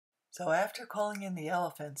So after calling in the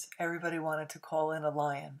elephants, everybody wanted to call in a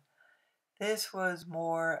lion. This was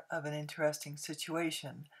more of an interesting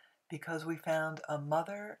situation because we found a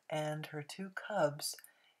mother and her two cubs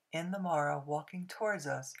in the Mara walking towards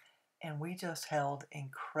us, and we just held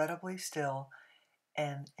incredibly still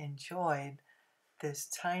and enjoyed this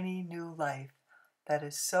tiny new life that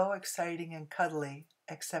is so exciting and cuddly,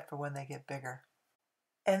 except for when they get bigger.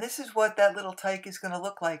 And this is what that little tyke is going to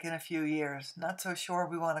look like in a few years. Not so sure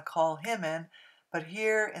we want to call him in, but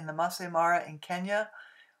here in the Masai Mara in Kenya,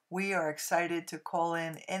 we are excited to call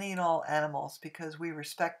in any and all animals because we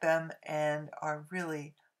respect them and are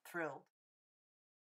really thrilled.